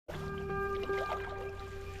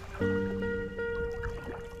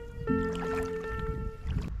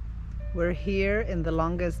We're here in the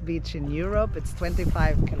longest beach in Europe. It's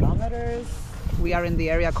 25 kilometers. We are in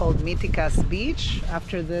the area called Mythikas Beach.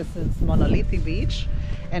 After this, it's Monolithy Beach.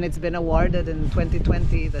 And it's been awarded in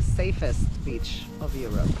 2020 the safest beach of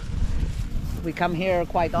Europe. We come here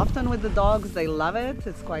quite often with the dogs. They love it.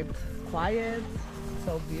 It's quite quiet,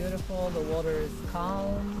 so beautiful. The water is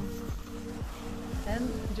calm. And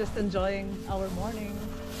just enjoying our morning.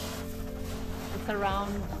 It's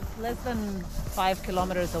around less than 5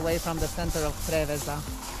 kilometers away from the center of Preveza.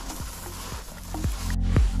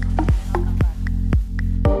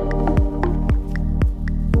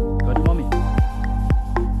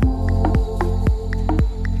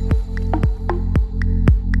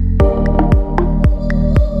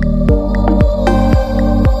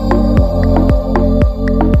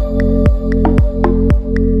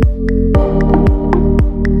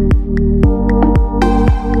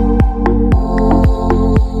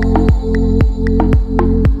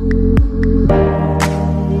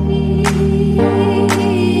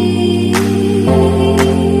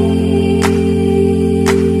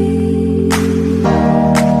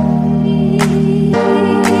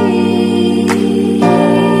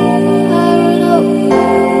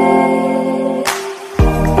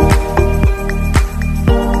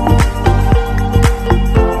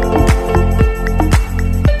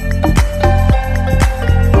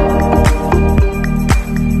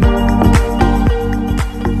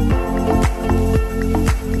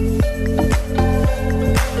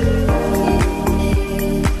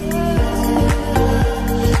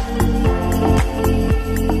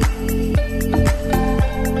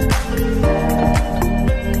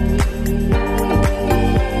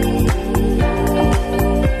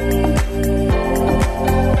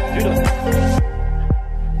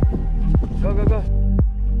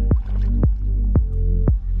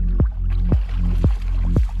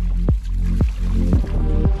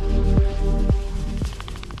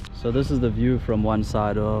 So this is the view from one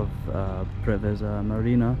side of Preveza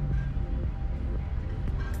marina.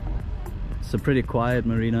 It's a pretty quiet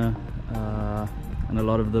marina, and a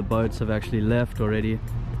lot of the boats have actually left already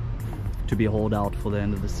to be hauled out for the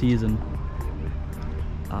end of the season,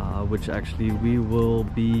 which actually we will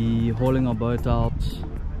be hauling our boat out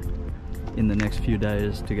in the next few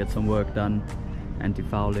days to get some work done,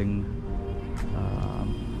 anti-fouling,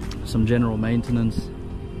 some general maintenance.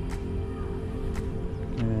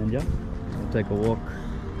 And yeah, we'll take a walk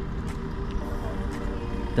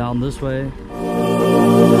down this way.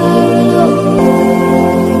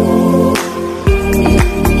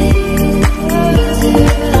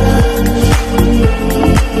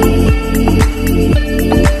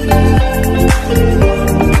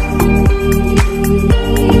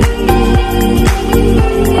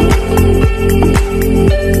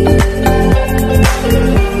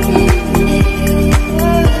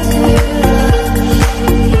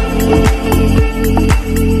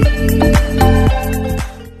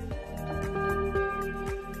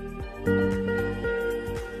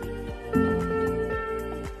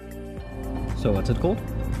 So what's it called?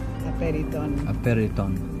 Epirus.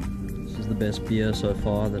 Epirus. This is the best beer so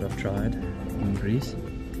far that I've tried in Greece.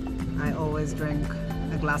 I always drink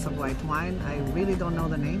a glass of white wine. I really don't know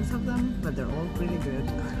the names of them, but they're all pretty good.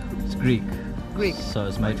 It's Greek. Greek. So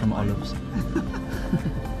it's made from olives.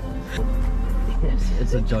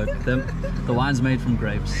 It's a joke. The wine's made from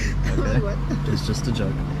grapes. Okay? What? It's just a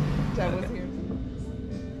joke. Jabu's Okay. here.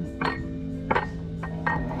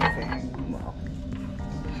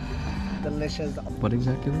 Delicious. What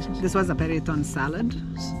exactly was this? This was a Epirus salad.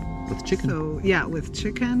 With chicken. So yeah, with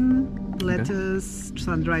chicken, lettuce,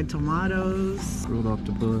 sun-dried tomatoes. Grilled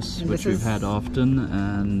octopus, And which this we've is- had often,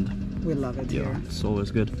 and We love it yeah, here. it's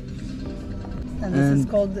always good. And this is And-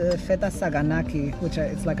 called feta saganaki, which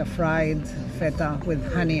it's like a fried feta with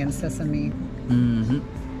honey and sesame Mm-hmm.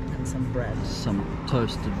 and some bread. Some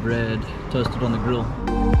toasted bread, toasted on the grill.